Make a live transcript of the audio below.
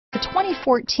The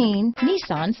 2014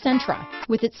 Nissan Sentra.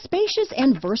 With its spacious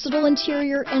and versatile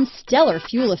interior and stellar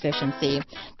fuel efficiency,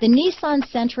 the Nissan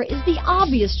Sentra is the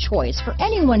obvious choice for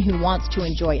anyone who wants to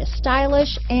enjoy a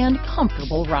stylish and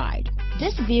comfortable ride.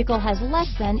 This vehicle has less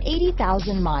than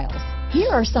 80,000 miles.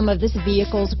 Here are some of this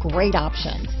vehicle's great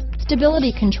options: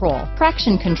 stability control,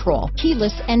 traction control,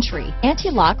 keyless entry,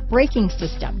 anti-lock braking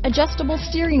system, adjustable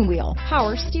steering wheel,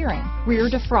 power steering, rear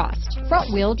defrost,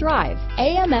 front wheel drive,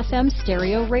 AM/FM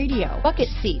stereo radio, bucket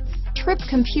seats, trip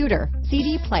computer,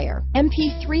 CD player,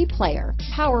 MP3 player,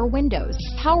 power windows,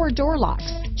 power door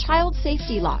locks, child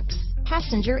safety locks,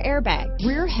 passenger airbag,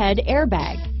 rear head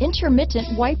airbag,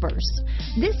 intermittent wipers.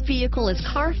 This vehicle is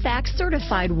Carfax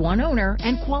certified one owner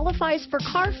and qualifies for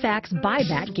Carfax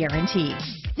buyback guarantee.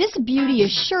 This beauty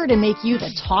is sure to make you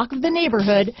the talk of the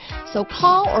neighborhood, so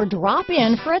call or drop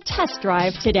in for a test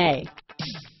drive today.